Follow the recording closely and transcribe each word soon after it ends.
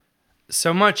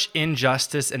So much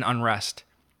injustice and unrest.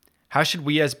 How should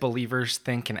we as believers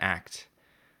think and act?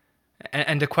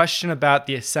 And a question about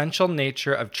the essential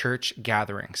nature of church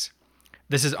gatherings.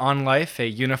 This is On Life, a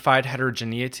Unified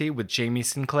Heterogeneity with Jamie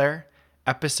Sinclair,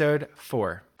 Episode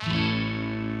 4.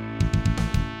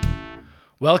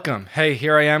 Welcome. Hey,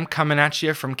 here I am coming at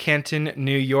you from Canton,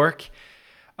 New York.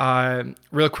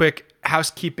 Real quick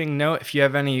housekeeping note, if you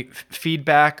have any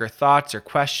feedback or thoughts or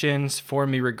questions for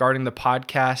me regarding the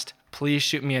podcast, please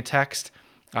shoot me a text.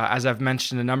 As I've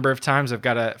mentioned a number of times, I've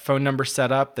got a phone number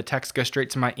set up. The text goes straight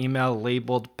to my email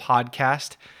labeled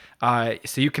podcast.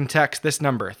 So you can text this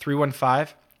number,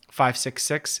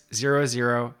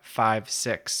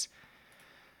 315-566-0056.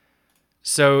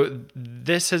 So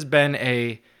this has been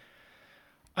a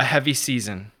heavy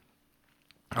season.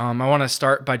 I want to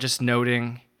start by just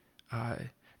noting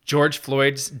George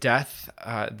Floyd's death,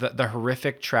 the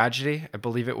horrific tragedy. I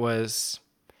believe it was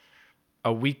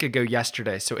a week ago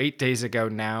yesterday, so 8 days ago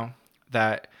now,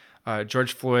 that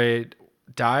George Floyd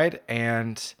died.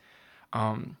 And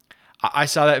I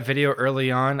saw that video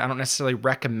early on. I don't necessarily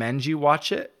recommend you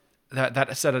watch it.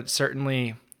 That said,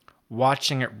 certainly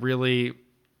watching it really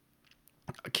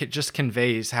just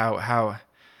conveys how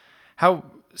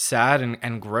sad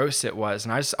and gross it was.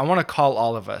 And I want to call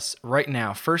all of us right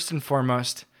now, first and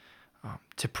foremost,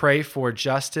 to pray for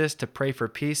justice, to pray for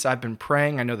peace. I've been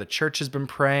praying. I know the church has been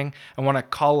praying. I want to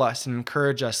call us and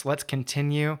encourage us. Let's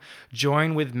continue.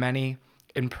 Join with many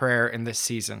in prayer in this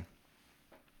season.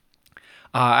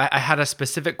 I had a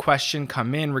specific question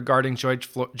come in regarding George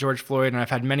Floyd, and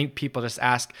I've had many people just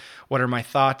ask, what are my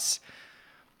thoughts?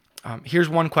 Here's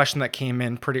one question that came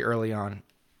in pretty early on.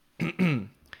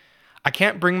 I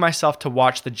can't bring myself to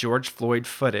watch the George Floyd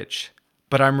footage,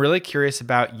 but I'm really curious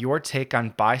about your take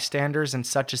on bystanders in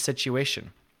such a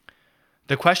situation.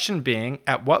 The question being,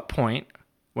 at what point,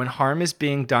 when harm is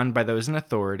being done by those in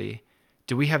authority,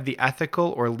 do we have the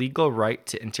ethical or legal right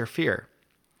to interfere?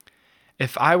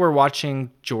 If I were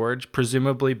watching George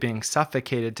presumably being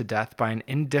suffocated to death by an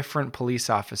indifferent police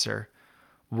officer,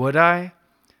 would I,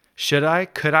 should I,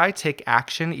 could I take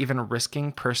action even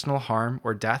risking personal harm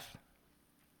or death?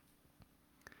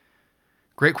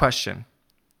 Great question.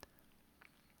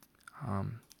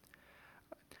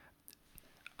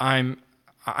 I'm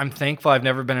thankful I've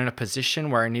never been in a position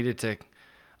where I needed to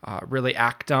really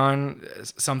act on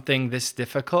something this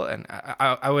difficult, and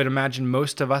I would imagine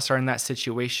most of us are in that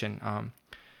situation.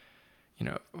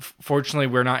 Fortunately,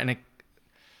 we're not in a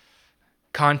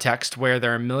context where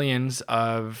there are millions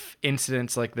of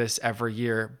incidents like this every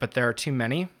year, but there are too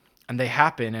many, and they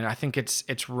happen, and I think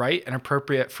it's right and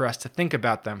appropriate for us to think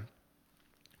about them.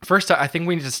 First, I think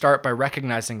we need to start by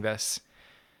recognizing this.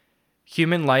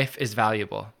 Human life is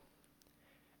valuable.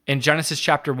 In Genesis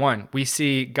chapter 1, we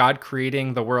see God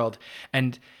creating the world.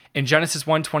 And in Genesis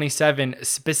 1:27,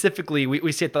 specifically,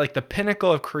 we see at the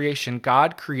pinnacle of creation,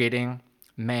 God creating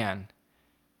man,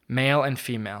 male and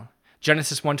female.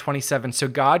 Genesis 1:27, so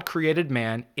God created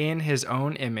man in his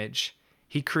own image.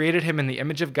 He created him in the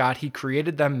image of God. He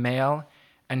created them male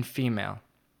and female.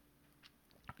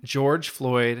 George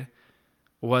Floyd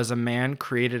was a man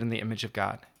created in the image of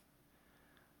God.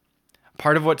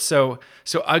 Part of what's so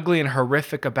ugly and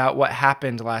horrific about what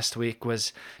happened last week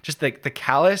was just the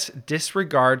callous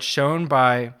disregard shown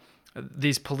by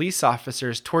these police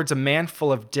officers towards a man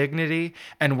full of dignity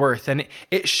and worth. And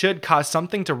it should cause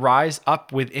something to rise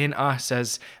up within us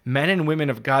as men and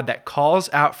women of God that calls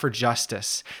out for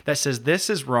justice, that says this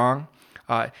is wrong.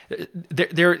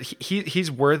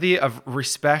 He's worthy of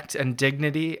respect and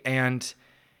dignity, and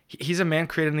he's a man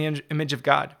created in the image of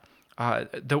God.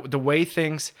 The way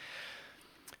things...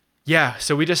 Yeah,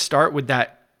 so we just start with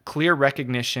that clear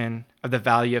recognition of the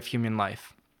value of human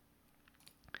life.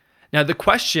 Now, the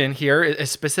question here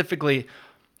is specifically,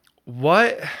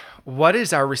 what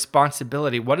is our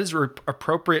responsibility? What is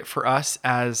appropriate for us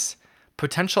as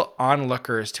potential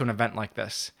onlookers to an event like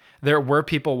this? There were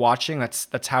people watching.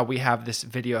 That's how we have this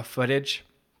video footage.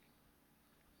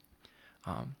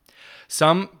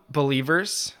 Some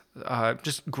believers,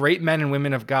 just great men and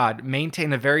women of God,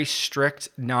 maintain a very strict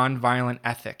nonviolent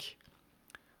ethic,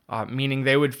 meaning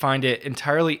they would find it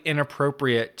entirely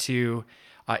inappropriate to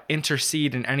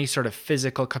intercede in any sort of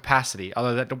physical capacity,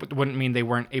 although that wouldn't mean they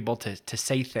weren't able to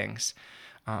say things.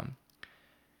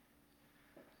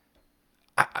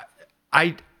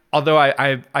 Although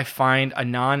I find a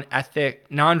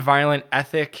nonviolent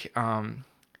ethic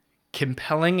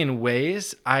compelling in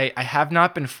ways, I have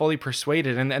not been fully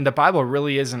persuaded, and the Bible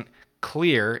really isn't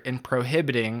clear in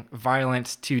prohibiting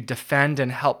violence to defend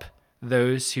and help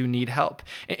those who need help.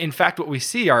 In fact, what we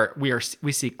see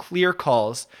we see clear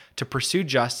calls to pursue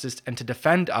justice and to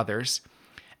defend others,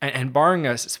 and barring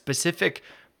a specific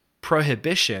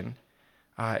prohibition,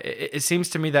 it seems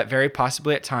to me that very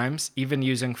possibly at times, even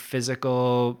using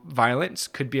physical violence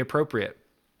could be appropriate.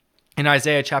 In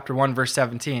Isaiah chapter 1, verse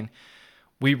 17,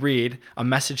 we read a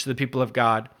message to the people of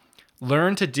God: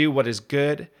 learn to do what is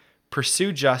good,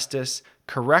 pursue justice,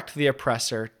 correct the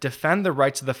oppressor, defend the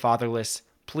rights of the fatherless,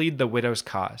 plead the widow's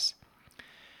cause.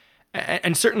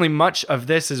 And certainly much of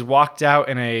this is walked out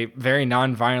in a very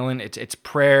nonviolent, it's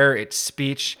prayer, it's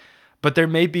speech, but there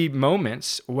may be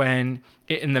moments when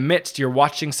in the midst you're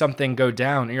watching something go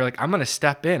down and you're like, I'm going to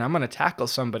step in, I'm going to tackle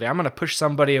somebody, I'm going to push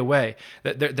somebody away.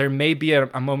 There may be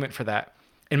a moment for that.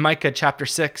 In Micah chapter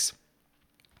 6,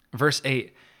 verse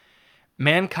 8,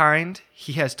 mankind,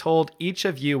 he has told each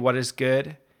of you what is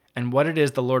good and what it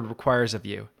is the Lord requires of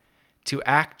you, to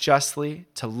act justly,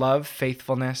 to love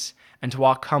faithfulness, and to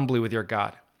walk humbly with your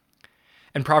God.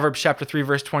 In Proverbs chapter 3,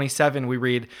 verse 27, we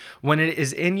read, when it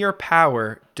is in your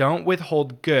power, don't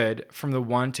withhold good from the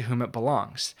one to whom it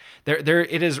belongs.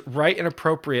 It is right and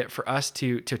appropriate for us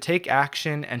to take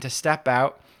action and to step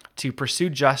out, to pursue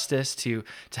justice, to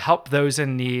help those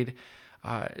in need,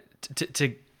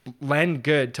 to lend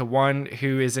good to one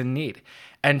who is in need.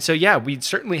 And so, yeah, we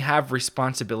certainly have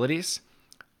responsibilities.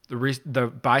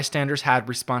 The bystanders had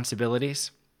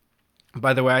responsibilities.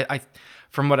 By the way, I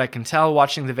from what I can tell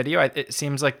watching the video, it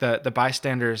seems like the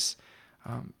bystanders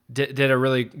did a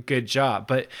really good job.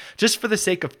 But just for the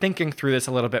sake of thinking through this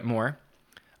a little bit more,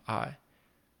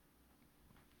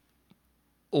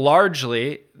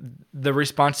 largely the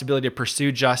responsibility to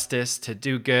pursue justice, to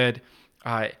do good,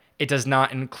 it does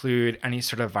not include any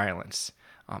sort of violence.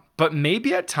 But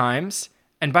maybe at times,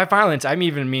 and by violence, I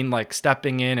even mean like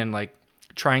stepping in and like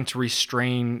trying to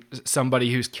restrain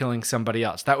somebody who's killing somebody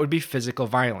else. That would be physical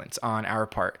violence on our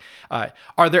part.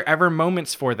 Are there ever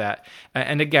moments for that?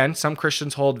 And again, some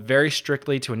Christians hold very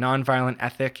strictly to a nonviolent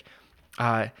ethic.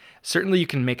 Certainly you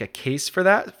can make a case for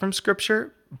that from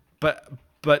Scripture, but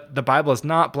the Bible is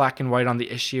not black and white on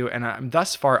the issue, and I'm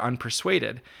thus far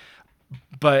unpersuaded.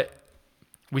 But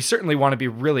we certainly want to be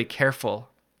really careful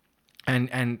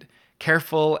and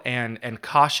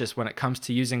cautious when it comes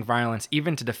to using violence,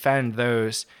 even to defend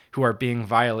those who are being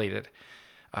violated.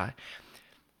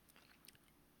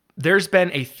 There's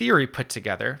been a theory put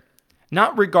together,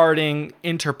 not regarding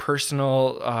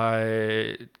interpersonal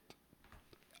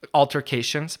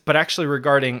altercations, but actually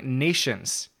regarding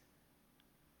nations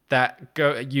that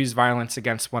use violence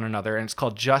against one another, and it's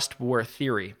called just war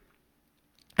theory.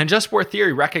 And just war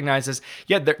theory recognizes,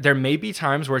 there may be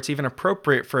times where it's even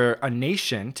appropriate for a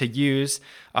nation to use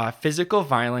physical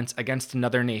violence against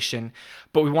another nation,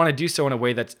 but we want to do so in a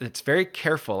way that's very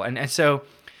careful. And so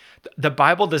the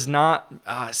Bible does not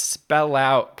spell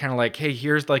out kind of like, hey,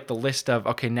 here's like the list of,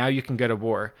 okay, now you can go to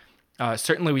war.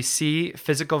 Certainly we see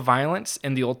physical violence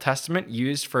in the Old Testament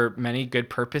used for many good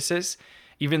purposes.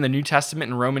 Even the New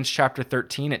Testament in Romans chapter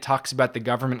 13, it talks about the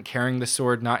government carrying the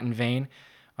sword not in vain.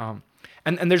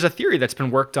 And there's a theory that's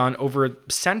been worked on over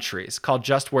centuries called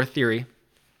just war theory.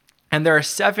 And there are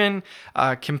 7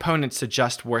 components to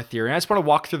just war theory. And I just want to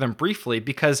walk through them briefly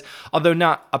because although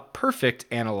not a perfect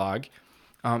analog,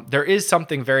 there is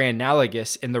something very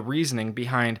analogous in the reasoning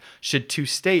behind should 2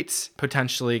 states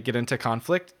potentially get into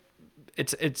conflict.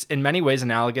 It's in many ways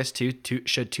analogous to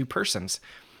should 2 persons.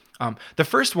 The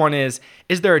first one is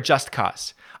there a just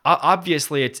cause?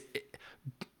 Obviously, it's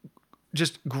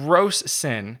just gross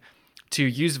sin to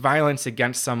use violence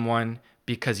against someone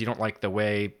because you don't like the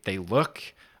way they look,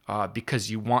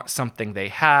 because you want something they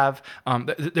have.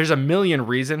 There's a million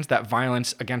reasons that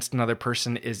violence against another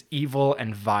person is evil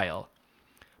and vile.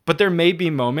 But there may be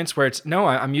moments where it's, no,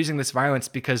 I'm using this violence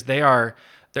because they're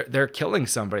killing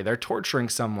somebody, they're torturing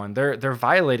someone, they're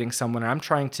violating someone, and I'm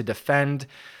trying to defend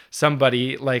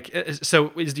somebody.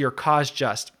 So is your cause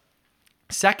just?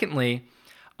 Secondly,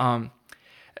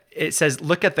 it says,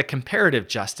 look at the comparative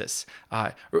justice,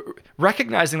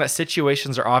 recognizing that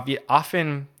situations are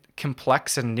often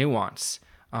complex and nuanced.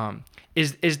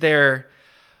 Is there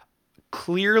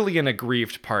clearly an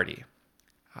aggrieved party?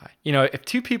 If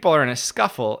 2 people are in a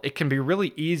scuffle, it can be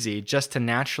really easy just to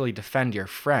naturally defend your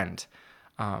friend.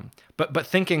 But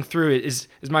thinking through it, is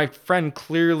my friend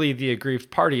clearly the aggrieved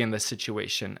party in this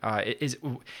situation?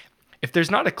 If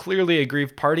there's not a clearly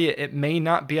aggrieved party, it may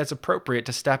not be as appropriate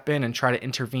to step in and try to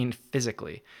intervene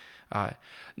physically.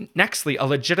 Nextly, a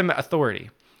legitimate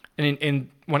authority. And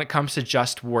when it comes to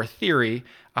just war theory,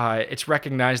 it's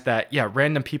recognized that,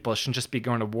 random people shouldn't just be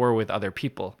going to war with other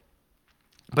people.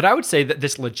 But I would say that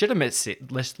this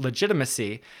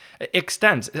legitimacy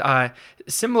extends.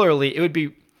 Similarly, it would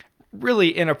be really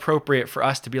inappropriate for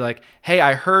us to be like, hey,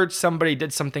 I heard somebody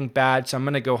did something bad, so I'm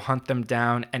going to go hunt them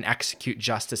down and execute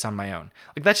justice on my own.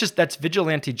 Like that's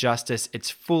vigilante justice. It's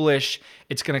foolish.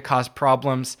 It's going to cause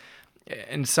problems.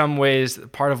 In some ways,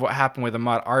 part of what happened with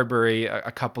Ahmaud Arbery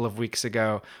a couple of weeks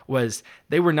ago was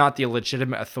they were not the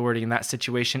legitimate authority in that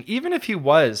situation, even if he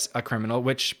was a criminal,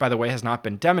 which, by the way, has not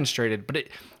been demonstrated. But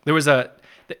it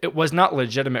was not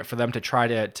legitimate for them to try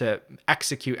to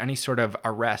execute any sort of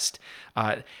arrest.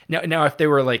 Now, if they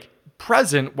were like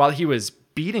present while he was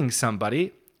beating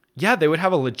somebody, yeah, they would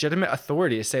have a legitimate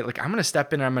authority to say, like, I'm going to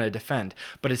step in and I'm going to defend.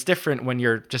 But it's different when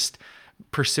you're just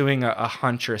pursuing a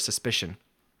hunch or a suspicion.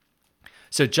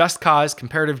 So just cause,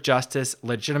 comparative justice,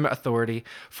 legitimate authority.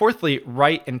 Fourthly,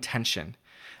 right intention.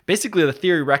 Basically, the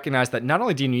theory recognized that not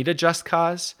only do you need a just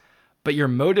cause, but your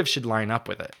motive should line up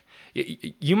with it.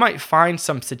 You might find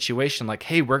some situation like,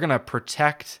 hey, we're going to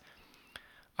protect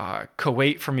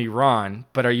Kuwait from Iran,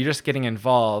 but are you just getting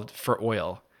involved for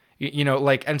oil?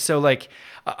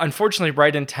 Unfortunately,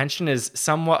 right intention is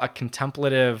somewhat a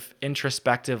contemplative,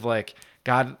 introspective, like,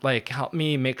 God, like, help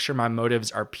me make sure my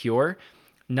motives are pure.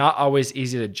 Not always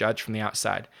easy to judge from the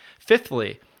outside.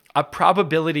 Fifthly, a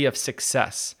probability of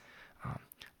success.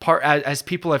 As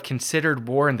people have considered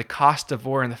war and the cost of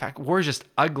war and the fact war is just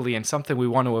ugly and something we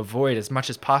want to avoid as much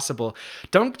as possible,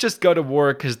 don't just go to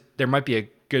war because there might be a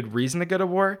good reason to go to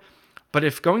war. But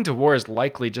if going to war is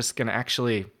likely just going to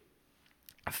actually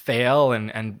fail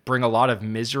and bring a lot of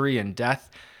misery and death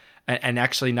and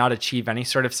actually not achieve any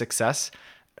sort of success,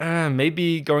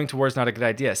 maybe going to war is not a good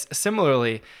idea.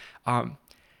 Similarly,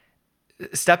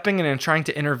 stepping in and trying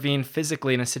to intervene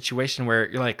physically in a situation where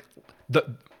you're like,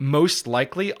 most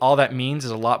likely all that means is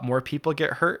a lot more people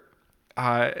get hurt.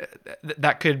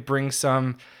 That could bring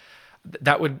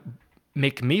that would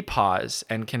make me pause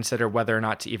and consider whether or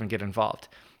not to even get involved.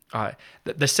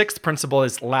 The sixth principle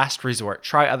is last resort.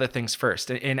 Try other things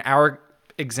first. In our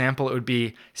example, it would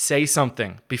be say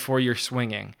something before you're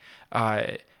swinging.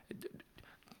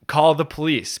 Call the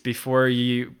police before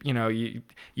you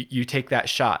take that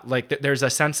shot. Like there's a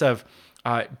sense of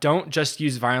don't just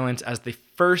use violence as the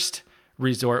first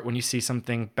resort when you see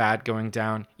something bad going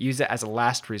down. Use it as a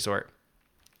last resort.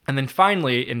 And then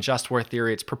finally, in just war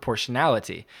theory, it's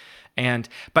proportionality. And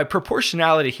by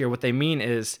proportionality here, what they mean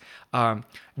is not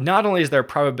only is there a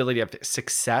probability of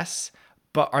success,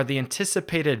 but are the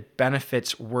anticipated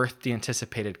benefits worth the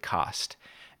anticipated cost?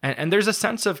 And there's a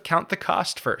sense of count the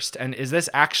cost first. And is this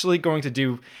actually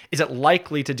is it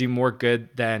likely to do more good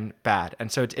than bad?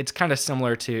 And so it's kind of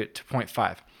similar to point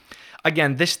 5.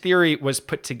 Again, this theory was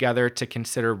put together to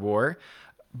consider war,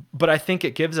 but I think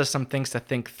it gives us some things to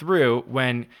think through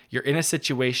when you're in a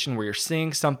situation where you're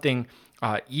seeing something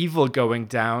evil going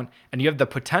down and you have the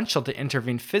potential to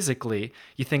intervene physically.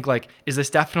 You think like, is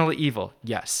this definitely evil?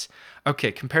 Yes.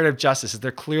 Okay, comparative justice. Is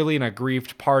there clearly an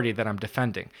aggrieved party that I'm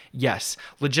defending? Yes.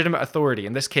 Legitimate authority.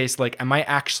 In this case, like, am I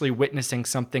actually witnessing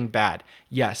something bad?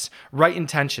 Yes. Right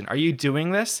intention. Are you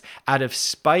doing this out of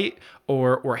spite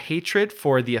or hatred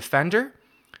for the offender?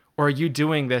 Or are you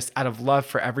doing this out of love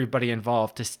for everybody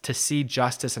involved to see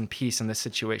justice and peace in this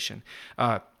situation?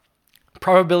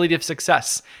 Probability of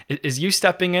success. Is you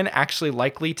stepping in actually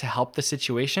likely to help the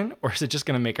situation, or is it just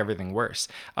going to make everything worse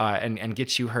and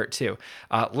get you hurt too?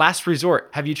 Last resort.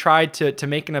 Have you tried to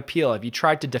make an appeal? Have you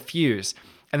tried to diffuse?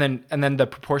 And then the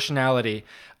proportionality.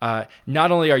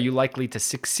 Not only are you likely to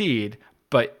succeed,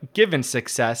 but given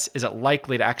success, is it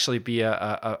likely to actually be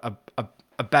a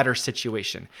better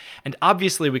situation? And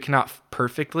obviously, we cannot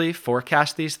perfectly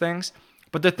forecast these things,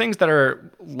 but they're things that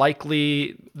are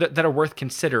likely, that are worth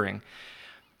considering.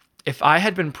 If I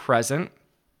had been present,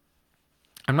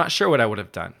 I'm not sure what I would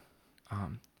have done.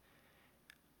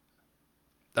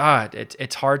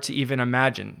 It's hard to even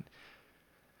imagine.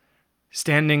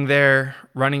 Standing there,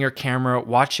 running your camera,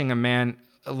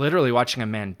 literally watching a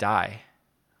man die.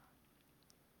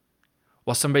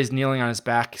 While somebody's kneeling on his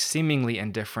back, seemingly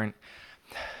indifferent.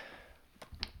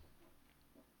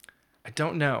 I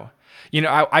don't know.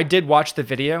 I did watch the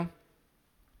video.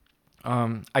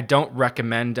 I don't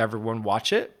recommend everyone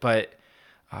watch it, but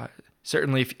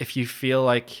certainly if you feel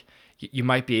like you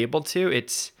might be able to,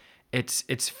 it's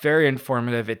very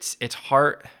informative. It's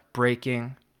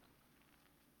heartbreaking.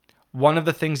 One of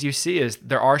the things you see is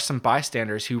there are some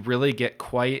bystanders who really get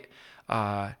quite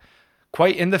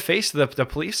in the face of the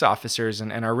police officers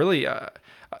and are really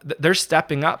they're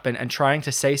stepping up and trying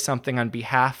to say something on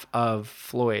behalf of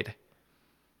Floyd.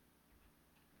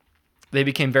 They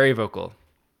became very vocal.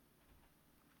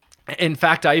 In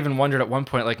fact, I even wondered at one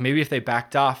point, like maybe if they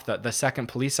backed off, the second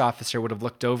police officer would have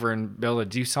looked over and be able to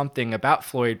do something about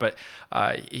Floyd. But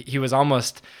he was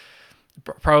almost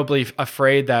probably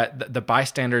afraid that the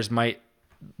bystanders might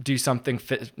do something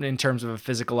in terms of a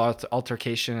physical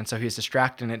altercation, and so he was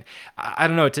distracted. And I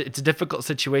don't know. It's a difficult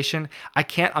situation. I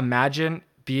can't imagine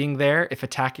being there if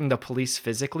attacking the police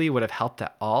physically would have helped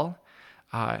at all.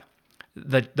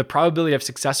 The probability of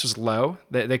success was low.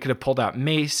 They could have pulled out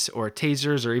mace or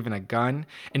tasers or even a gun.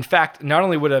 In fact, not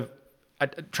only would have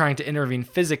trying to intervene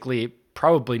physically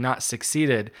probably not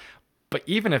succeeded, but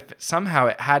even if somehow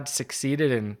it had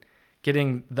succeeded in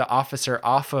getting the officer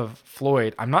off of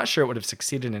Floyd, I'm not sure it would have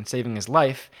succeeded in saving his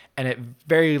life, and it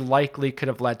very likely could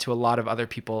have led to a lot of other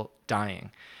people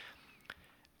dying.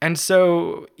 And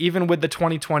so even with the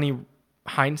 2020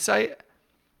 hindsight,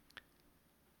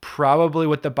 probably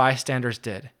what the bystanders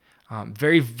did,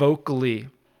 very vocally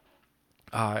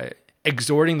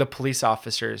exhorting the police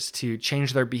officers to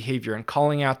change their behavior and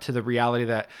calling out to the reality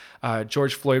that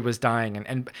George Floyd was dying,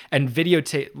 and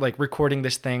videotape, like recording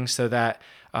this thing so that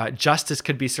justice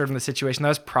could be served in the situation. That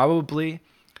was probably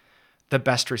the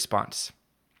best response.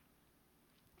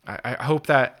 I hope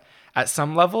that at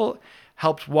some level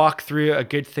helped walk through a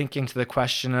good thinking to the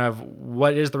question of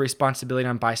what is the responsibility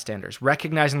on bystanders,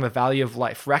 recognizing the value of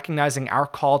life, recognizing our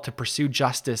call to pursue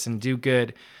justice and do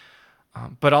good,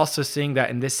 but also seeing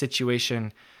that in this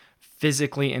situation,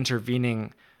 physically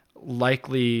intervening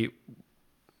likely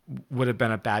would have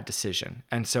been a bad decision.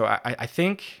 And so I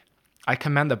think I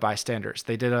commend the bystanders.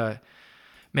 They did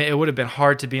it would have been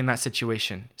hard to be in that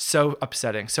situation. So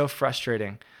upsetting, so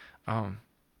frustrating.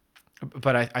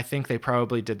 But I think they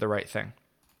probably did the right thing.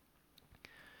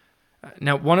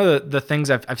 Now, one of the things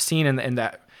I've seen in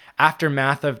that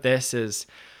aftermath of this is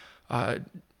I'm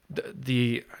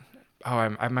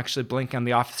actually blanking on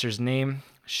the officer's name,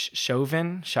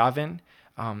 Chauvin,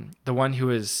 the one who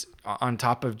was on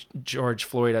top of George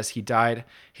Floyd as he died.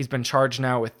 He's been charged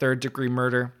now with third-degree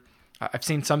murder. I've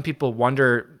seen some people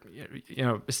wonder,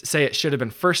 say it should have been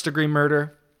first-degree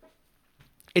murder.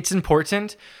 It's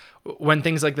important when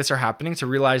things like this are happening to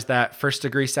realize that first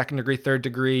degree, second degree, third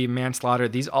degree manslaughter,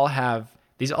 these all have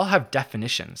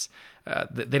definitions.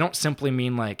 They don't simply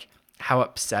mean like how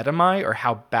upset am I or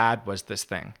how bad was this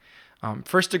thing.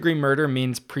 First degree murder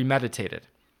means premeditated,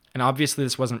 and obviously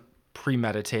this wasn't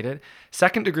premeditated.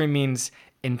 Second degree means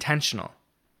intentional.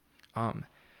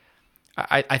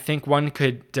 I think one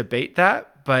could debate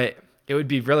that, but it would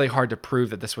be really hard to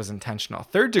prove that this was intentional.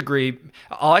 Third degree,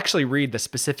 I'll actually read the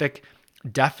specific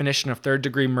definition of third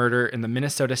degree murder in the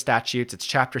Minnesota statutes. It's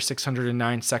chapter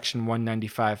 609, section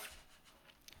 195.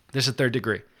 This is third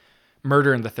degree.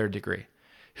 Murder in the third degree.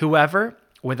 Whoever,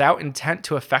 without intent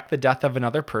to effect the death of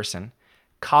another person,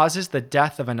 causes the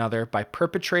death of another by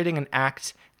perpetrating an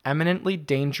act eminently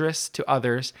dangerous to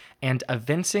others and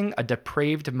evincing a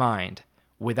depraved mind,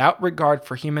 without regard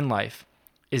for human life,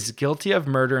 is guilty of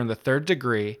murder in the third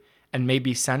degree and may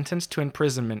be sentenced to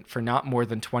imprisonment for not more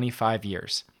than 25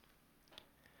 years.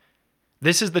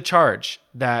 This is the charge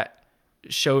that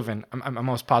Chauvin, I'm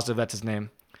almost positive that's his name,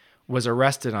 was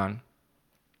arrested on.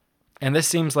 And this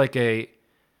seems like a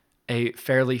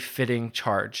fairly fitting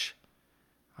charge.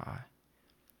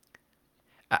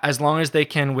 As long as they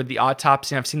can, with the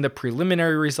autopsy, I've seen the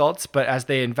preliminary results, but as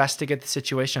they investigate the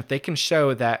situation, if they can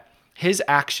show that his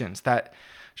actions, that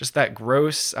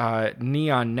gross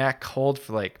knee on neck hold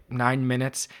for like 9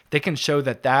 minutes, they can show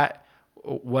that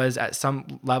was at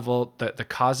some level the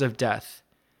cause of death.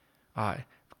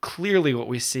 Clearly what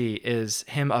we see is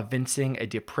him evincing a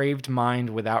depraved mind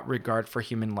without regard for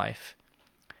human life.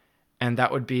 And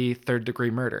that would be third degree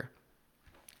murder.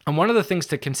 And one of the things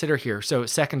to consider here, so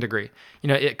second degree,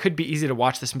 it could be easy to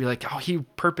watch this and be like, oh, he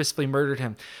purposefully murdered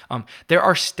him. There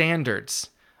are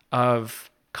standards of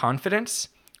confidence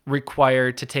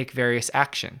required to take various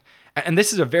action. And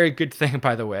this is a very good thing,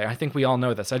 by the way. I think we all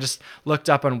know this. I just looked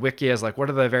up on Wiki as like, what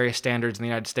are the various standards in the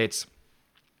United States?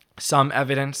 Some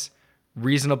evidence,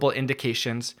 reasonable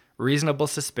indications, reasonable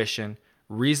suspicion,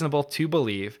 reasonable to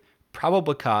believe,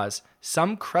 probable cause,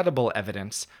 some credible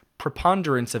evidence,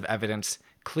 preponderance of evidence,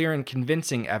 clear and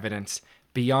convincing evidence,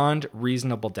 beyond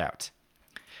reasonable doubt.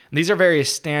 And these are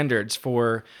various standards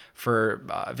for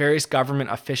various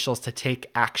government officials to take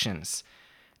actions.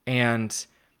 And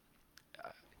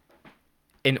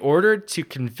in order to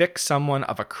convict someone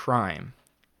of a crime,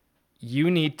 you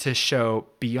need to show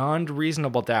beyond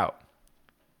reasonable doubt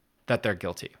that they're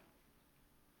guilty.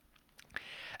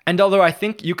 And although I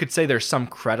think you could say there's some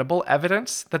credible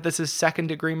evidence that this is second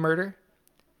degree murder,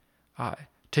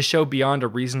 to show beyond a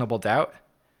reasonable doubt,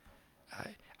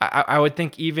 I would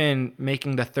think even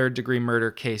making the third degree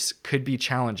murder case could be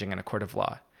challenging in a court of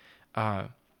law.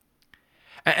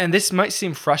 And this might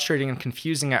seem frustrating and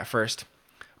confusing at first,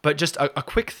 but just a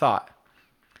quick thought.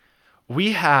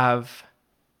 I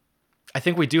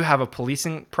think we do have a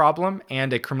policing problem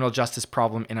and a criminal justice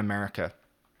problem in America.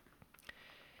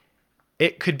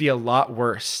 It could be a lot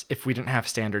worse if we didn't have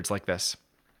standards like this.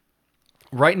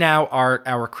 Right now,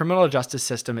 our criminal justice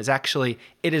system it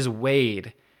is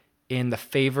weighed in the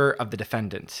favor of the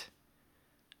defendant.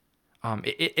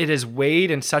 It is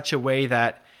weighed in such a way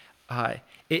that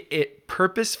it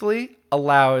purposefully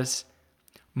allows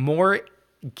more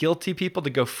guilty people to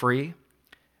go free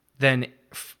than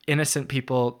innocent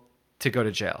people to go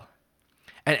to jail.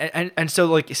 And so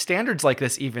like standards like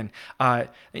this even,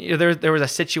 there was a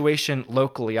situation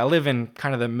locally. I live in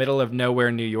kind of the middle of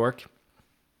nowhere, New York.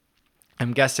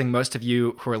 I'm guessing most of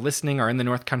you who are listening are in the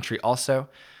North Country also.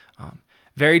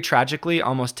 Very tragically,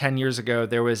 almost 10 years ago,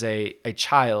 there was a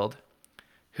child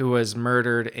who was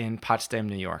murdered in Potsdam,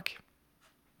 New York.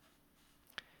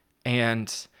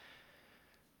 And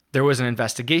there was an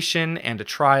investigation and a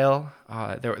trial.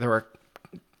 There were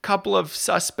a couple of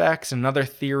suspects, another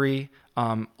theory.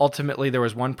 Ultimately, there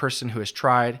was one person who was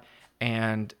tried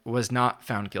and was not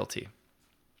found guilty.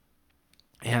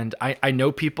 And I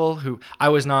know people who, I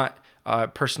was not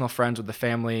personal friends with the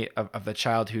family of the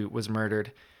child who was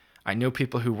murdered. I know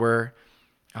people who were,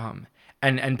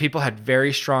 and people had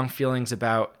very strong feelings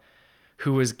about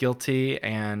who was guilty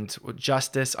and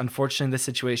justice. Unfortunately, in this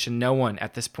situation, no one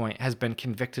at this point has been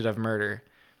convicted of murder.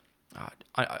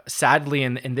 Sadly,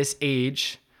 in this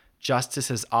age,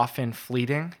 justice is often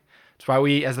fleeting. That's why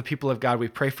we, as the people of God, we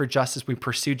pray for justice, we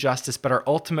pursue justice, but our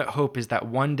ultimate hope is that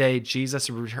one day Jesus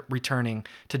is returning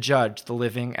to judge the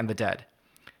living and the dead.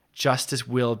 Justice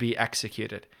will be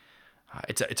executed.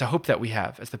 It's a hope that we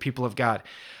have as the people of God.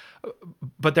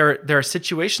 But there are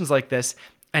situations like this,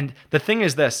 and the thing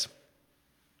is this.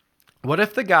 What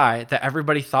if the guy that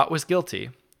everybody thought was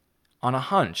guilty on a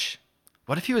hunch,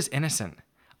 what if he was innocent?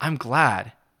 I'm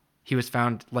glad he was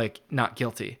found not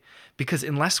guilty, because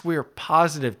unless we're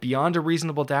positive beyond a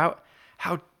reasonable doubt,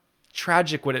 how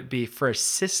tragic would it be for a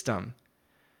system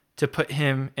to put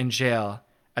him in jail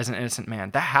as an innocent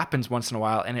man? That happens once in a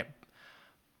while, and it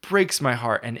breaks my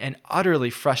heart and utterly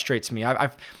frustrates me.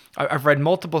 I've read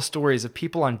multiple stories of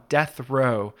people on death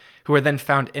row who are then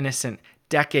found innocent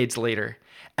decades later.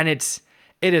 And it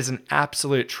is an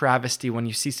absolute travesty when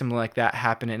you see something like that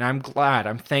happen. And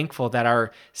I'm thankful that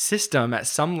our system at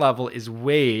some level is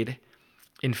weighed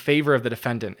in favor of the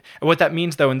defendant. And what that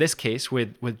means, though, in this case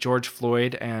with George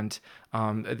Floyd and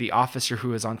the officer who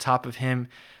was on top of him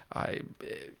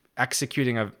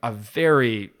executing a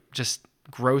very just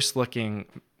gross-looking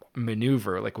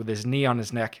maneuver, with his knee on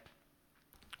his neck,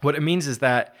 what it means is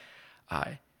that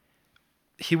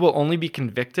he will only be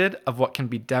convicted of what can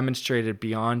be demonstrated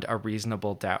beyond a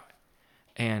reasonable doubt.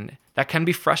 And that can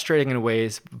be frustrating in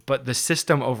ways, but the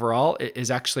system overall is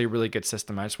actually a really good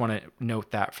system. I just want to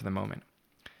note that for the moment.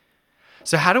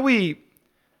 So how do we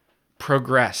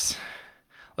progress?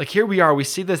 Here we are, we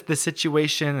see the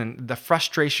situation and the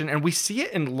frustration, and we see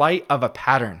it in light of a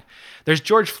pattern. There's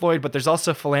George Floyd, but there's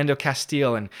also Philando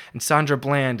Castile and Sandra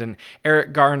Bland and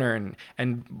Eric Garner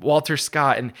and Walter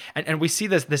Scott. And we see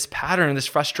this pattern, this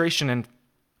frustration. And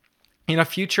in a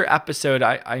future episode,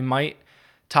 I might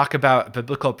talk about a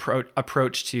biblical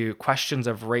approach to questions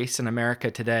of race in America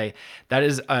today. That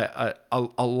is a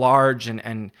large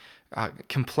and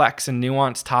complex and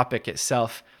nuanced topic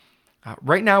itself.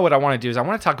 Right now, what I want to do is I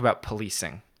want to talk about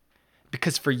policing,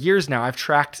 because for years now, I've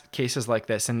tracked cases like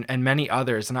this and many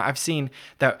others, and I've seen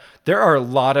that there are a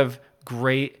lot of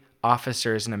great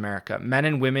officers in America, men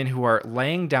and women who are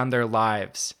laying down their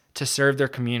lives to serve their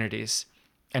communities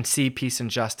and see peace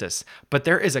and justice. But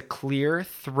there is a clear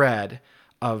thread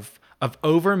of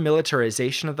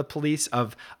over-militarization of the police,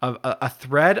 of a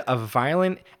thread of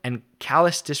violent and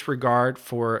callous disregard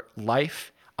for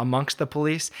life amongst the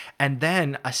police, and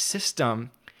then a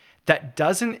system that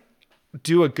doesn't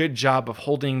do a good job of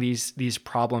holding these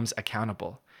problems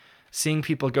accountable, seeing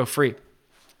people go free.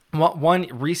 One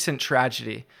recent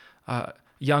tragedy, a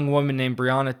young woman named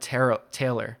Breonna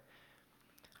Taylor,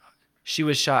 she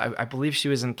was shot, I believe she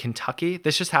was in Kentucky.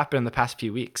 This just happened in the past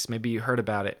few weeks. Maybe you heard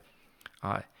about it.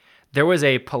 There was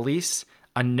a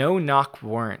no-knock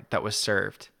warrant that was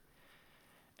served.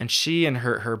 And she and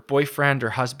her boyfriend or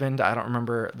husband, I don't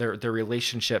remember their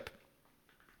relationship,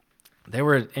 they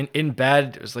were in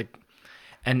bed. It was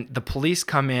And the police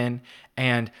come in,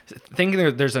 and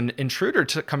thinking there's an intruder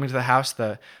coming to the house,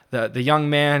 the young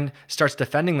man starts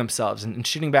defending themselves and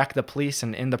shooting back at the police.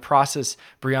 And in the process,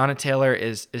 Breonna Taylor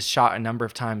is shot a number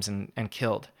of times and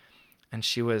killed. And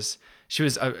she was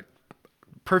a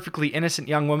perfectly innocent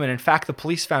young woman. In fact, the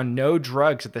police found no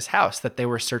drugs at this house that they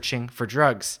were searching for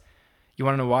drugs. You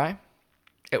want to know why?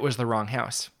 It was the wrong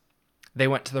house. They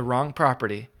went to the wrong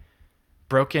property,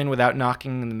 broke in without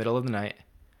knocking in the middle of the night,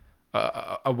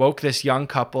 awoke this young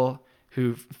couple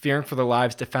who, fearing for their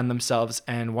lives, defend themselves,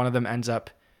 and one of them ends up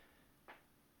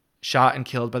shot and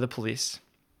killed by the police.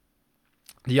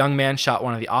 The young man shot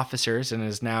one of the officers and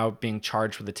is now being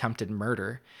charged with attempted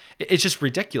murder. It's just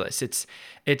ridiculous.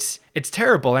 It's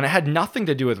terrible, and it had nothing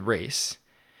to do with race.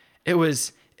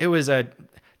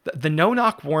 The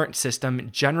no-knock warrant system,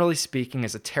 generally speaking,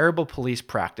 is a terrible police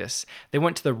practice. They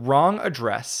went to the wrong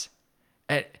address.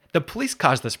 The police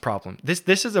caused this problem.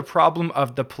 This is a problem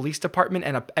of the police department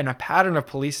and a pattern of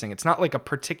policing. It's not like a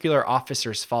particular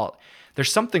officer's fault.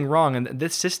 There's something wrong, and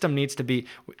this system needs to be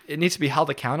held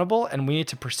accountable, and we need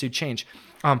to pursue change.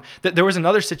 There was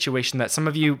another situation that some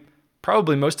of you,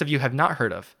 probably most of you, have not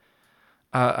heard of.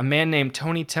 A man named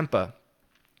Tony Timpa,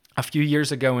 a few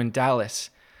years ago in Dallas,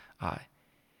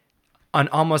 an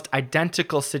almost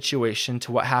identical situation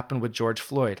to what happened with George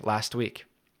Floyd last week.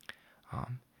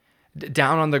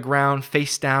 Down on the ground,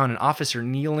 face down, an officer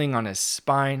kneeling on his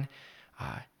spine.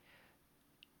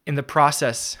 In the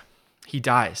process, he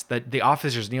dies. The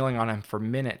officer's kneeling on him for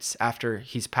minutes after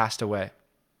he's passed away.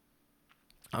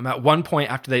 At one point,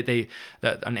 after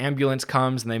an ambulance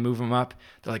comes and they move him up,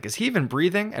 they're like, "Is he even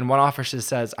breathing?" And one officer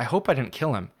says, "I hope I didn't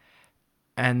kill him."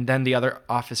 And then the other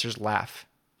officers laugh.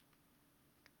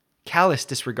 Callous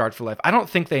disregard for life. I don't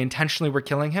think they intentionally were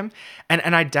killing him,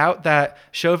 and I doubt that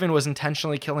Chauvin was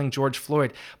intentionally killing George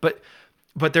Floyd.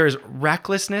 But there's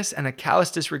recklessness and a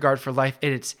callous disregard for life.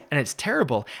 It's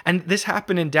terrible. And this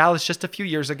happened in Dallas just a few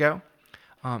years ago.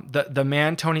 The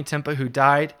man Tony Timpa who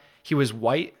died, he was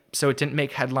white, so it didn't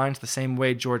make headlines the same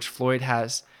way George Floyd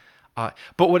has.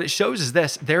 But what it shows is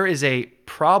this: there is a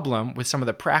problem with some of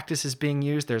the practices being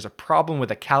used. There's a problem with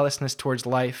a callousness towards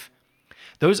life.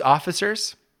 Those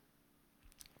officers,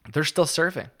 they're still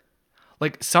serving.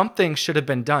 Like, something should have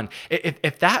been done.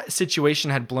 If that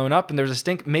situation had blown up and there was a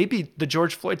stink, maybe the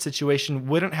George Floyd situation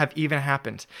wouldn't have even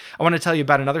happened. I want to tell you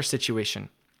about another situation.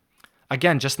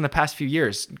 Again, just in the past few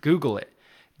years, Google it.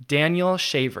 Daniel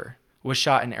Shaver was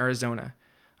shot in Arizona.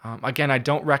 Again, I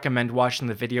don't recommend watching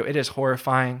the video. It is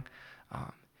horrifying.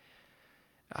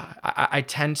 I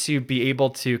tend to be able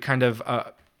to kind of...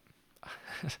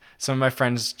 some of my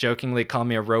friends jokingly call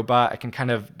me a robot. I can kind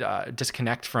of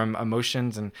disconnect from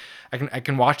emotions, and I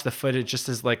can watch the footage just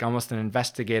as like almost an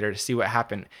investigator to see what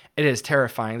happened. It is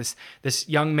terrifying. This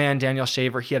young man, Daniel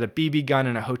Shaver, he had a BB gun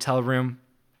in a hotel room.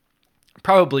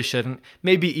 Probably shouldn't.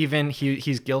 Maybe even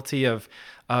he's guilty of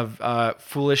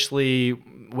foolishly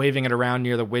waving it around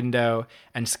near the window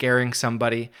and scaring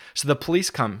somebody. So the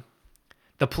police come.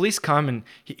 And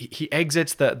he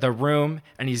exits the room,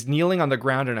 and he's kneeling on the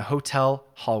ground in a hotel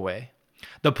hallway.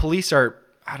 The police are,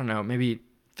 I don't know, maybe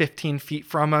 15 feet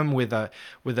from him with a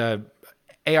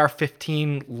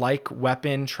AR-15 like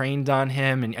weapon trained on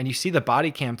him, and you see the body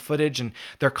cam footage, and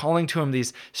they're calling to him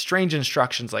these strange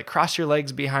instructions like cross your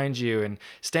legs behind you and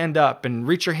stand up and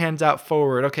reach your hands out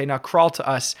forward. Okay, now crawl to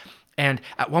us. And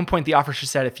at one point the officer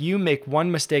said, "If you make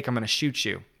one mistake, I'm going to shoot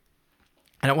you."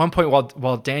 And at one point,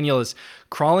 while Daniel is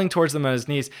crawling towards them on his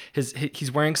knees,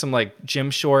 he's wearing some like gym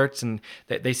shorts, and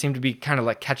they seem to be kind of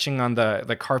like catching on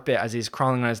the carpet as he's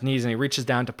crawling on his knees, and he reaches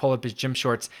down to pull up his gym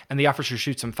shorts, and the officer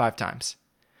shoots him 5 times.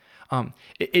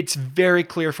 It's very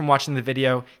clear from watching the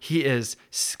video, he is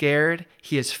scared,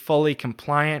 he is fully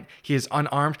compliant, he is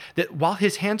unarmed, that while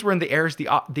his hands were in the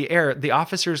air, the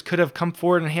officers could have come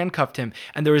forward and handcuffed him,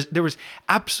 and there was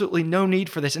absolutely no need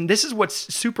for this. And this is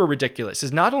what's super ridiculous,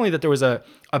 is not only that there was a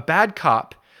bad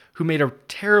cop who made a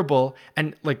terrible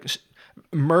and like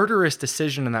murderous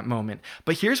decision in that moment,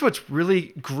 but here's what's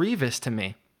really grievous to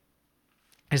me,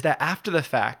 is that after the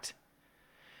fact,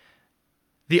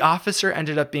 the officer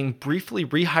ended up being briefly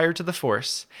rehired to the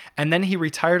force, and then he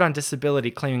retired on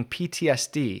disability claiming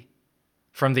PTSD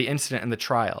from the incident and the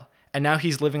trial. And now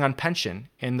he's living on pension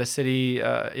in the city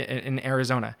in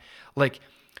Arizona. Like,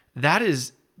 that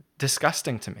is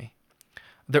disgusting to me.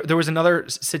 There was another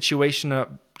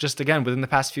situation just again within the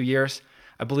past few years,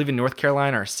 I believe in North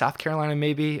Carolina or South Carolina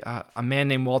maybe, a man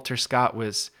named Walter Scott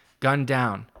was gunned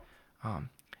down.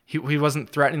 He wasn't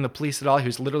threatening the police at all. He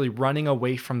was literally running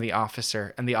away from the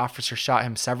officer, and the officer shot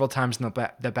him several times in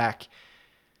the back.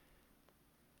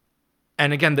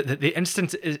 And again, the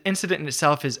incident in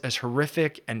itself is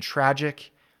horrific and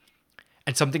tragic.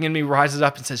 And something in me rises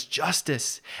up and says,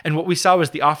 justice. And what we saw was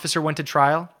the officer went to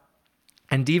trial.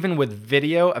 And even with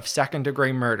video of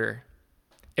second-degree murder,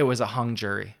 it was a hung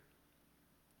jury.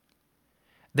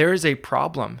 There is a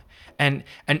problem. And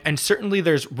certainly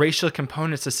there's racial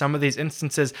components to some of these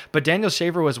instances, but Daniel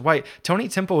Shaver was white. Tony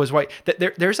Temple was white.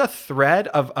 There's a thread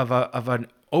of an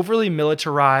overly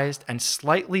militarized and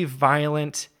slightly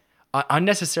violent,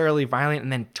 unnecessarily violent,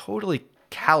 and then totally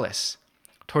callous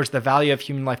towards the value of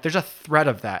human life. There's a thread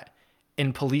of that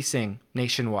in policing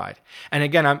nationwide. And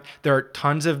again, there are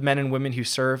tons of men and women who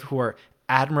serve who are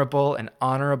admirable and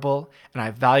honorable, and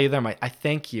I value them. I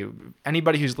thank you.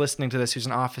 Anybody who's listening to this who's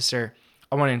an officer,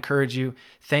 I want to encourage you.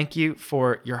 Thank you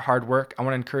for your hard work. I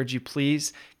want to encourage you,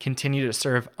 please continue to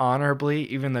serve honorably,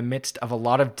 even in the midst of a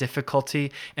lot of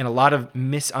difficulty and a lot of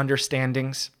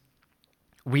misunderstandings.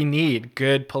 We need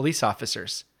good police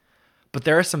officers, but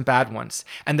there are some bad ones.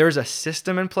 And there's a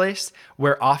system in place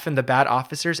where often the bad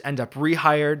officers end up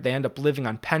rehired. They end up living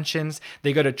on pensions.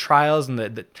 They go to trials and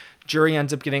the jury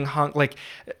ends up getting hung. Like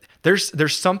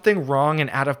there's something wrong and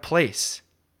out of place.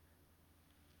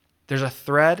 There's a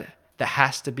thread that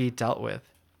has to be dealt with.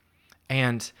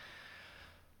 And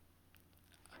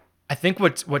I think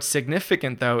what's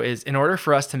significant, though, is in order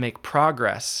for us to make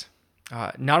progress,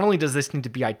 not only does this need to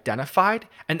be identified,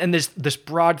 and there's this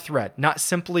broad thread, not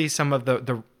simply some of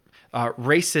the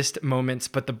racist moments,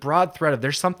 but the broad thread of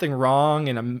there's something wrong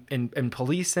in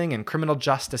policing and criminal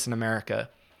justice in America.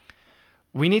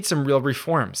 We need some real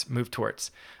reforms moved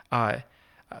towards.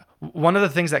 One of the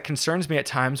things that concerns me at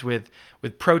times with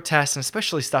protests, and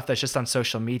especially stuff that's just on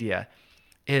social media,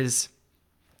 is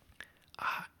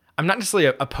I'm not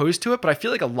necessarily opposed to it, but I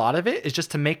feel like a lot of it is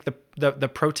just to make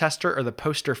the protester or the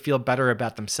poster feel better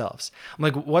about themselves. I'm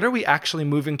like, what are we actually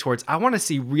moving towards? I want to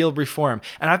see real reform.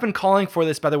 And I've been calling for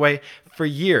this, by the way, for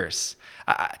years.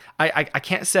 I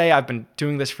can't say I've been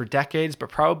doing this for decades, but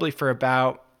probably for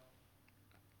about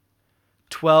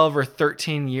 12 or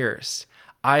 13 years.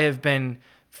 I have been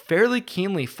fairly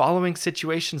keenly following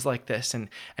situations like this and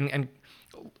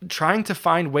trying to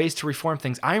find ways to reform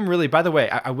things. I'm really, by the way,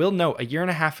 I will note, a year and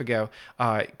a half ago,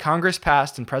 Congress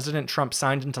passed and President Trump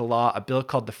signed into law a bill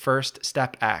called the First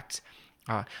Step Act.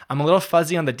 I'm a little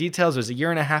fuzzy on the details. It was a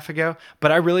year and a half ago,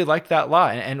 but I really liked that law.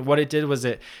 And what it did was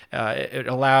it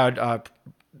allowed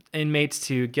inmates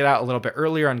to get out a little bit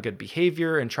earlier on good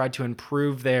behavior and tried to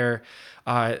improve their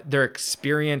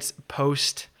experience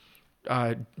post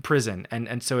prison.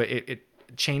 And so it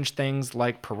changed things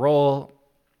like parole.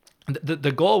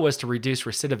 The goal was to reduce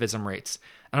recidivism rates.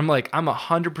 And I'm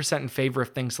 100% in favor of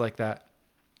things like that.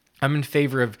 I'm in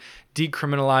favor of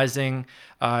decriminalizing,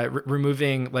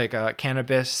 removing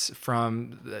cannabis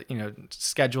from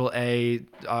Schedule A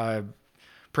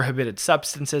prohibited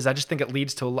substances. I just think it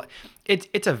leads to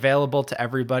it's available to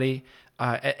everybody.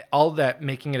 All that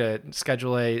making it a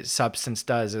Schedule A substance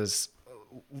does is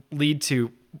lead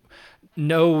to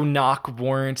no knock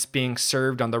warrants being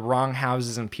served on the wrong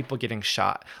houses and people getting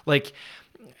shot. Let's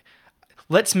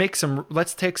take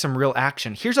some real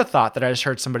action. Here's a thought that I just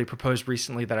heard somebody propose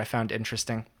recently that I found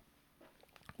interesting.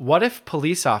 What if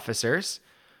police officers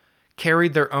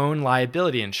carried their own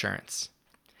liability insurance?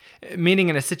 Meaning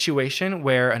in a situation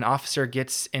where an officer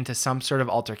gets into some sort of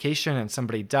altercation and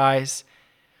somebody dies,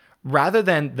 rather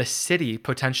than the city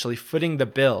potentially footing the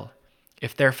bill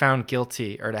if they're found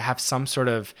guilty or to have some sort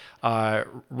of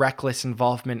reckless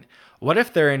involvement, what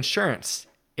if their insurance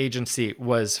agency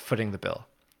was footing the bill?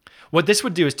 What this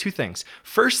would do is two things.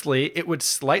 Firstly, it would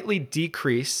slightly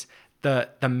decrease the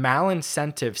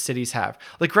malincentive cities have.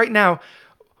 Like right now,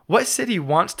 what city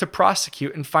wants to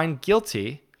prosecute and find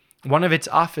guilty one of its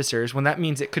officers when that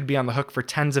means it could be on the hook for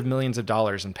tens of millions of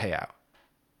dollars in payout?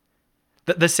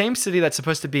 The same city that's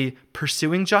supposed to be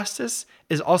pursuing justice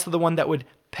is also the one that would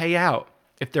pay out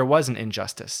if there was an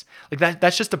injustice.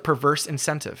 That's just a perverse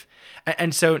incentive.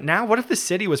 And so now what if the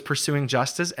city was pursuing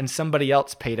justice and somebody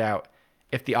else paid out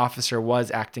if the officer was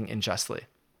acting unjustly,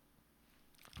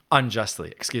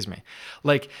 excuse me.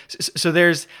 So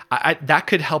there's, that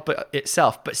could help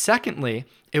itself. But secondly,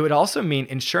 it would also mean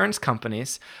insurance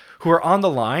companies who are on the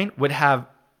line would have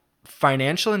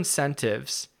financial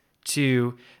incentives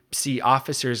to see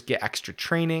officers get extra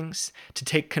trainings, to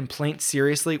take complaints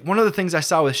seriously. One of the things I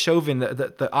saw with Chauvin,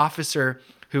 the officer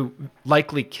who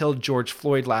likely killed George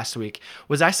Floyd last week,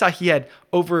 was I saw he had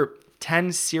over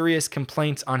 10 serious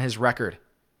complaints on his record.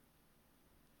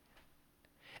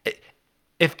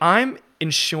 If I'm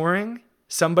insuring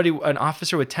an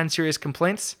officer with 10 serious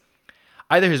complaints,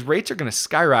 either his rates are going to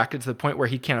skyrocket to the point where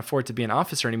he can't afford to be an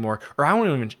officer anymore, or I won't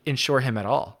even insure him at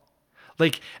all.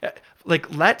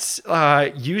 Like, let's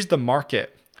use the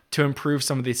market to improve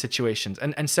some of these situations.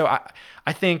 And so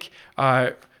I think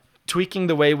tweaking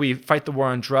the way we fight the war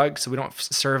on drugs so we don't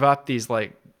serve up these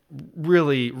like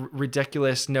really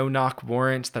ridiculous no-knock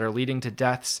warrants that are leading to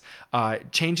deaths,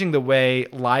 changing the way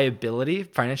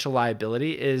financial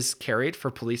liability is carried for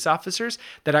police officers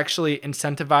that actually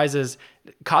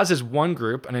causes one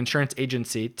group, an insurance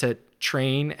agency, to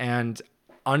train and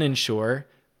uninsure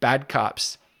bad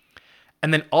cops,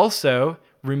 and then also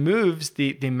removes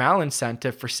the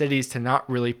malincentive for cities to not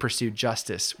really pursue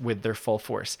justice with their full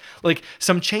force. Like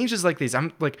some changes like these,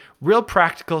 I'm like real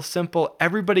practical, simple,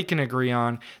 everybody can agree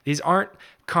on. These aren't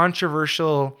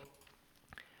controversial.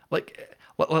 Like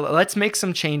let's make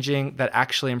some changing that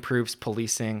actually improves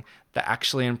policing, that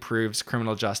actually improves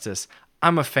criminal justice.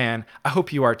 I'm a fan. I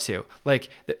hope you are too. Like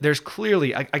there's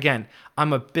clearly, again,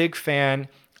 I'm a big fan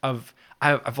of, I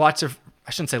have lots of, I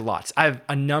shouldn't say lots. I have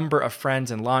a number of friends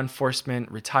in law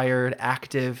enforcement, retired,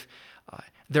 active.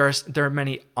 There are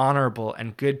many honorable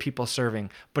and good people serving,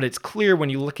 but it's clear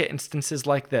when you look at instances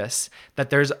like this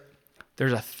that there's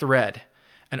a thread.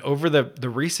 And over the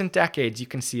recent decades, you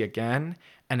can see again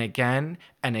and again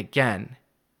and again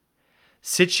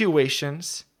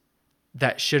situations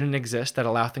that shouldn't exist, that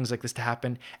allow things like this to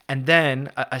happen, and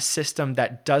then a system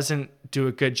that doesn't do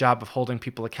a good job of holding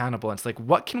people accountable. And it's like,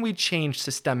 what can we change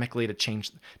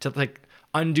systemically to like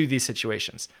undo these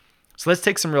situations? So let's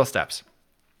take some real steps.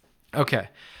 Okay.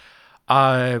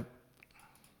 I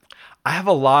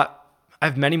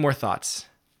have many more thoughts.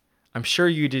 I'm sure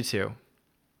you do too.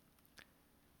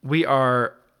 We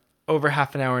are over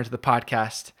half an hour into the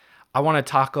podcast. I want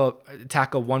to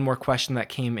tackle one more question that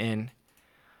came in.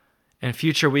 In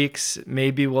future weeks,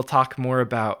 maybe we'll talk more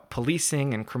about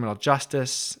policing and criminal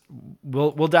justice.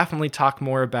 We'll definitely talk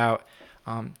more about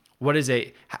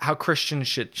how Christians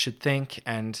should think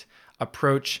and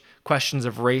approach questions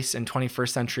of race in 21st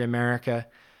century America.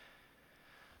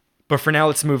 But for now,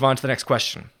 let's move on to the next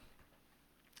question.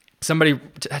 Somebody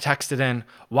texted in,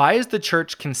 why is the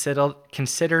church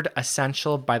considered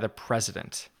essential by the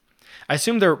president? I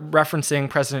assume they're referencing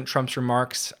President Trump's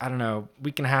remarks, I don't know, a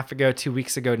week and a half ago, 2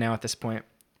 weeks ago now at this point.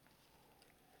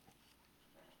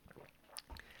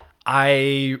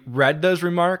 I read those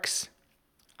remarks.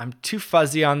 I'm too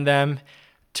fuzzy on them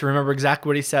to remember exactly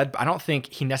what he said, but I don't think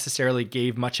he necessarily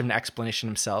gave much of an explanation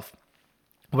himself.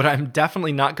 What I'm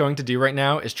definitely not going to do right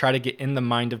now is try to get in the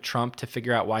mind of Trump to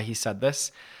figure out why he said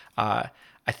this. I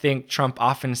think Trump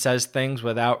often says things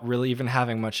without really even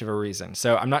having much of a reason,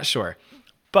 so I'm not sure.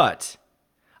 But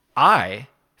I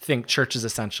think church is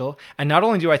essential. And not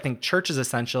only do I think church is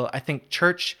essential, I think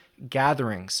church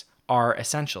gatherings are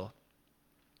essential.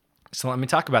 So let me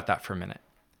talk about that for a minute.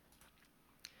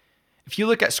 If you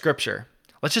look at scripture,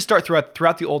 let's just start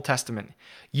throughout the Old Testament.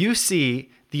 You see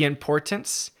the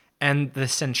importance and the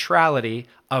centrality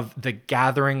of the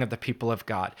gathering of the people of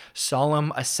God,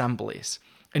 solemn assemblies.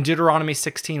 In Deuteronomy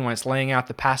 16, when it's laying out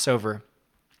the Passover,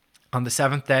 on the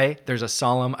seventh day, there's a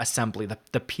solemn assembly.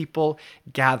 The people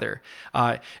gather.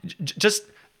 Just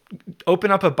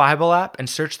open up a Bible app and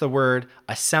search the word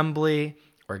assembly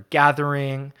or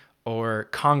gathering or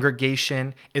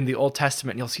congregation in the Old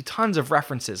Testament. You'll see tons of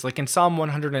references, like in Psalm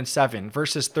 107,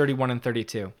 verses 31 and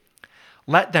 32.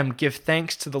 Let them give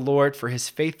thanks to the Lord for his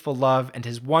faithful love and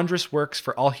his wondrous works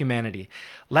for all humanity.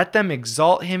 Let them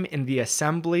exalt him in the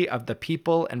assembly of the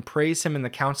people and praise him in the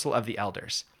council of the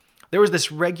elders. There was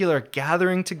this regular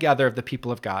gathering together of the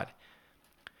people of God.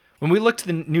 When we look to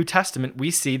the New Testament,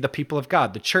 we see the people of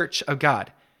God, the church of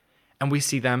God, and we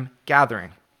see them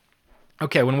gathering.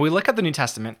 Okay, when we look at the New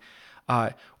Testament,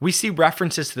 we see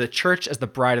references to the church as the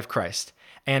bride of Christ.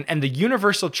 And the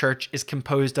universal church is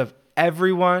composed of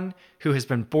everyone who has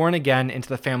been born again into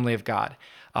the family of God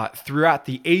throughout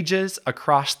the ages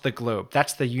across the globe.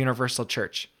 That's the universal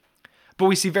church. But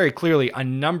we see very clearly a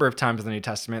number of times in the New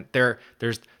Testament,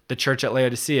 there's the church at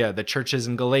Laodicea, the churches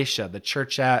in Galatia, the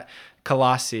church at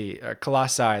Colossae,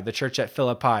 the church at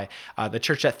Philippi, the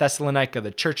church at Thessalonica,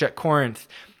 the church at Corinth.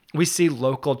 We see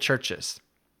local churches.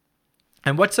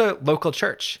 And what's a local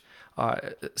church?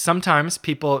 Sometimes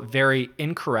people very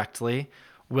incorrectly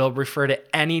will refer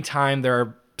to any time there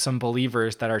are some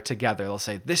believers that are together. They'll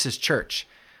say, this is church.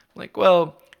 Like,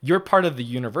 well, you're part of the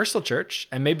universal church,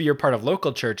 and maybe you're part of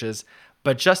local churches,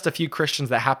 but just a few Christians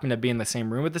that happen to be in the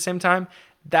same room at the same time,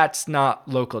 that's not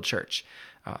local church.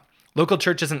 Local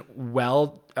church isn't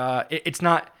it's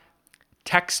not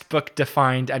textbook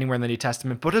defined anywhere in the New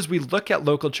Testament, but as we look at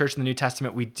local church in the New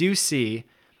Testament, we do see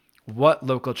what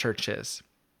local church is.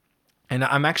 And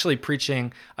I'm actually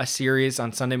preaching a series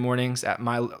on Sunday mornings at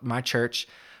my church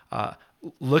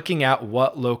looking at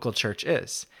what local church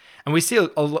is. And we see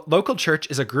a local church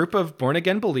is a group of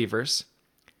born-again believers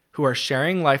who are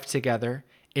sharing life together,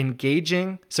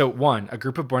 engaging. So 1, a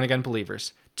group of born-again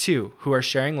believers. 2, who are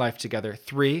sharing life together.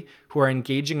 3, who are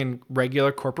engaging in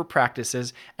regular corporate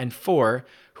practices. And 4,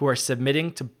 who are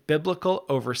submitting to biblical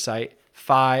oversight.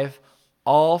 5,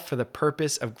 all for the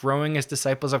purpose of growing as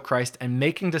disciples of Christ and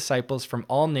making disciples from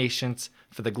all nations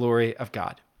for the glory of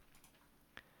God.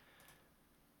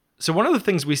 So one of the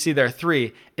things we see there,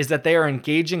 3, is that they are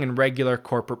engaging in regular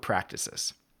corporate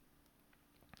practices.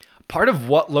 Part of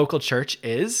what local church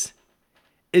is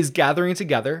gathering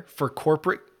together for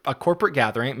a corporate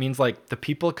gathering. It means like the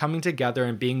people coming together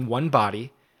and being one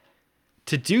body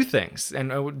to do things,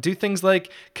 and do things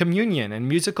like communion and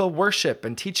musical worship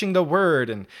and teaching the word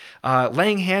and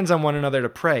laying hands on one another to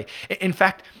pray. In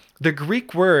fact, the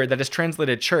Greek word that is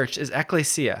translated church is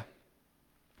ekklesia.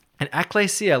 And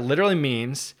ekklesia literally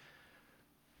means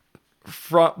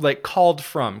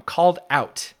called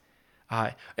out.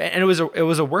 And it was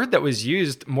a word that was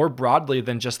used more broadly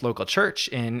than just local church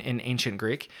in ancient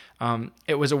Greek.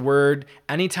 It was a word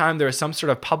anytime there was some sort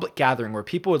of public gathering where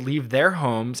people would leave their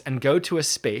homes and go to a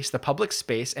space, the public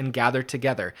space, and gather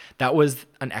together. That was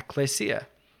an ekklesia.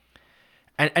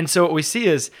 And so what we see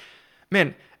is,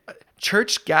 man,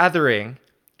 church gathering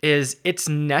it's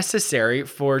necessary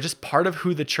for just part of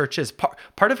who the church is.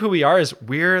 Part of who we are is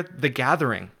we're the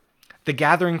gathering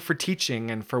for teaching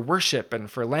and for worship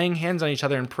and for laying hands on each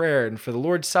other in prayer and for the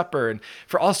Lord's Supper and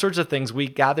for all sorts of things. We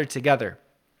gather together.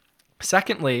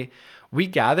 Secondly, we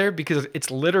gather because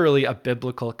it's literally a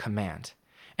biblical command.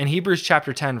 In Hebrews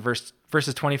chapter 10,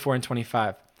 verses 24 and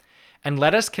 25, and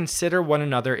let us consider one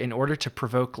another in order to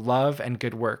provoke love and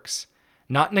good works,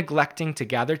 not neglecting to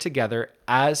gather together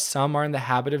as some are in the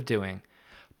habit of doing,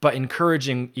 but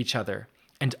encouraging each other,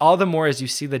 and all the more as you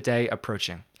see the day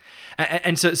approaching.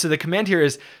 And so the command here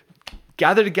is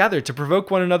gather together to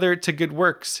provoke one another to good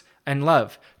works and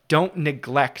love. Don't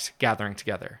neglect gathering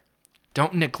together.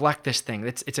 Don't neglect this thing.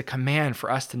 It's a command for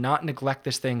us to not neglect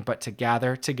this thing, but to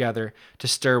gather together to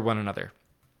stir one another.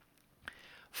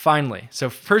 Finally, so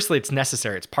firstly, it's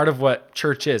necessary. It's part of what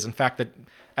church is. In fact, the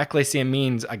ekklesia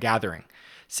means a gathering.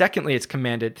 Secondly, it's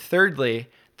commanded. Thirdly,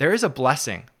 there is a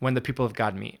blessing when the people of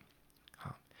God meet.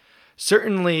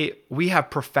 Certainly, we have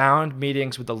profound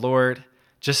meetings with the Lord,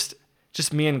 just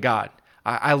me and God.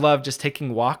 I love just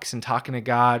taking walks and talking to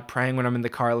God, praying when I'm in the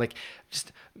car, like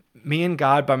just me and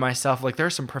God by myself. Like there are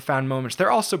some profound moments. There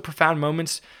are also profound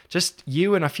moments, just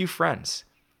you and a few friends.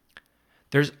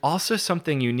 There's also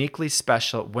something uniquely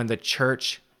special when the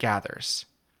church gathers.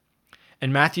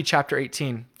 In Matthew chapter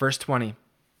 18, verse 20,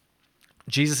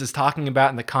 Jesus is talking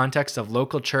about in the context of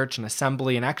local church and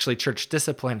assembly and actually church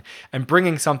discipline and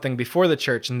bringing something before the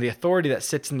church and the authority that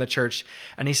sits in the church.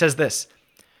 And he says this,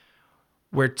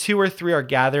 where 2 or 3 are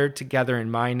gathered together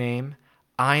in my name,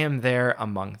 I am there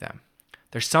among them.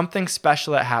 There's something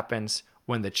special that happens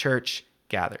when the church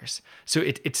gathers. So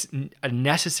it's a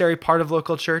necessary part of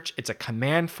local church. It's a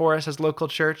command for us as local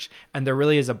church. And there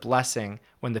really is a blessing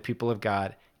when the people of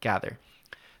God gather.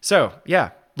 So yeah,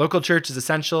 local church is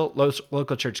essential.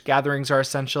 Local church gatherings are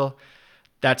essential.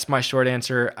 That's my short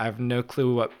answer. I have no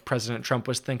clue what President Trump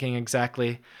was thinking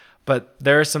exactly. But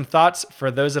there are some thoughts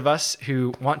for those of us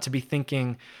who want to be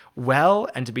thinking well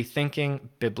and to be thinking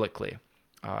biblically.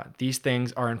 These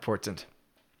things are important.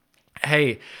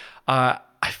 Hey, I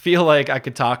feel like I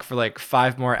could talk for like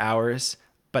 5 more hours,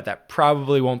 but that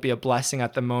probably won't be a blessing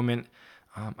at the moment.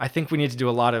 I think we need to do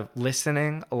a lot of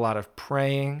listening, a lot of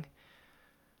praying.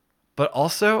 But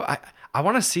also, I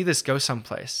want to see this go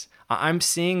someplace. I'm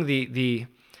seeing the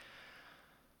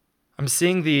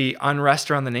unrest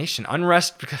around the nation.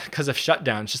 Unrest because of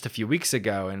shutdowns just a few weeks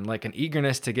ago, and like an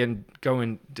eagerness to go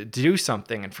and do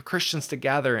something, and for Christians to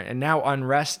gather. And now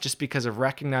unrest just because of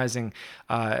recognizing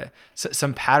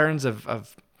some patterns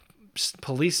of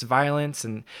police violence.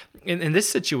 And in this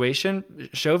situation,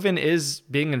 Chauvin is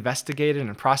being investigated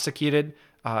and prosecuted.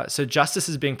 So justice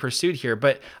is being pursued here.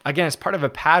 But again, it's part of a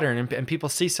pattern, and people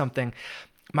see something.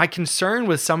 My concern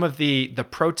with some of the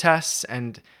protests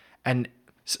and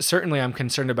certainly I'm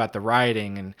concerned about the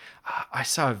rioting. And I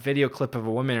saw a video clip of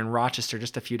a woman in Rochester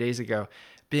just a few days ago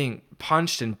being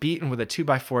punched and beaten with a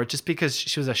 2x4 just because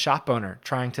she was a shop owner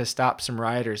trying to stop some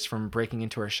rioters from breaking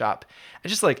into her shop. And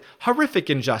just like horrific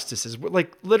injustices,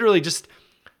 like literally just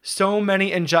so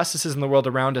many injustices in the world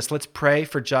around us. Let's pray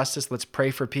for justice. Let's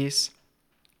pray for peace.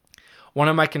 One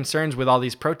of my concerns with all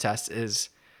these protests is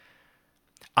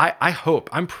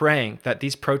I'm praying that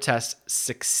these protests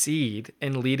succeed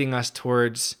in leading us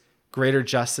towards greater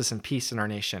justice and peace in our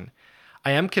nation.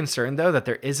 I am concerned, though, that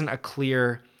there isn't a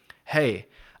clear, hey,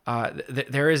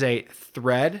 there is a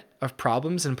thread of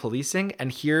problems in policing,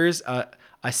 and here's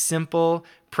a simple,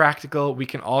 practical, we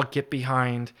can all get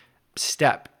behind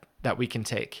step that we can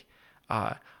take.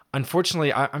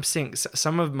 Unfortunately, I'm seeing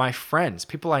some of my friends,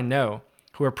 people I know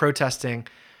who are protesting,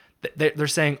 they're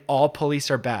saying all police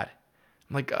are bad.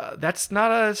 I'm like, that's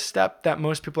not a step that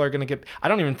most people are going to get. I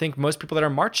don't even think most people that are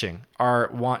marching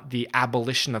want the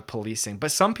abolition of policing,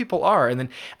 but some people are. And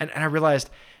I realized,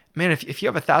 man, if you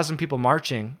have 1,000 people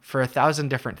marching for 1,000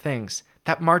 different things,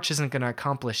 that march isn't going to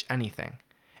accomplish anything.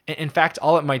 In fact,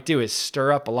 all it might do is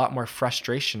stir up a lot more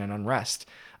frustration and unrest.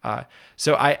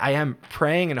 So I am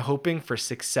praying and hoping for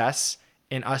success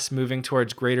in us moving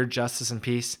towards greater justice and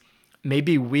peace.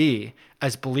 Maybe we,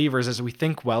 as believers, as we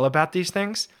think well about these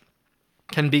things,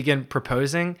 can begin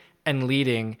proposing and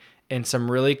leading in some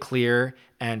really clear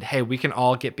and, hey, we can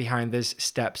all get behind these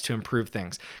steps to improve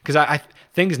things. Because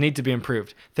things need to be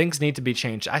improved. Things need to be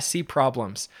changed. I see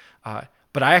problems,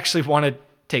 but I actually want to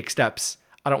take steps.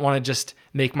 I don't want to just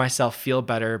make myself feel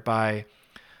better by,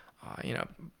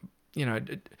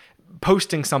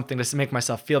 posting something just to make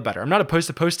myself feel better. I'm not opposed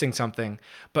to posting something,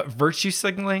 but virtue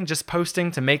signaling, just posting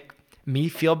to make me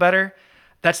feel better,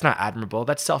 that's not admirable.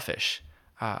 That's selfish.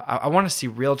 I want to see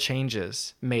real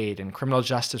changes made in criminal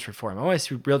justice reform. I want to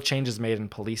see real changes made in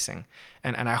policing.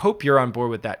 And I hope you're on board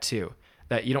with that too,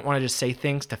 that you don't want to just say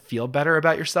things to feel better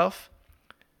about yourself,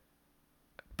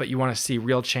 but you want to see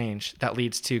real change that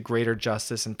leads to greater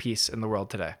justice and peace in the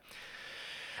world today.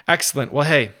 Excellent. Well,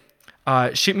 hey,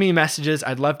 shoot me messages.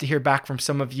 I'd love to hear back from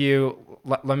some of you.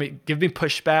 Give me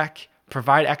pushback,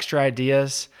 provide extra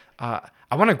ideas.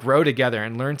 I want to grow together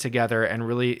and learn together and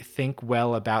really think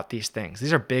well about these things.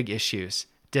 These are big issues,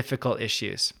 difficult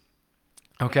issues.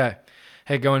 Okay.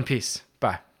 Hey, go in peace.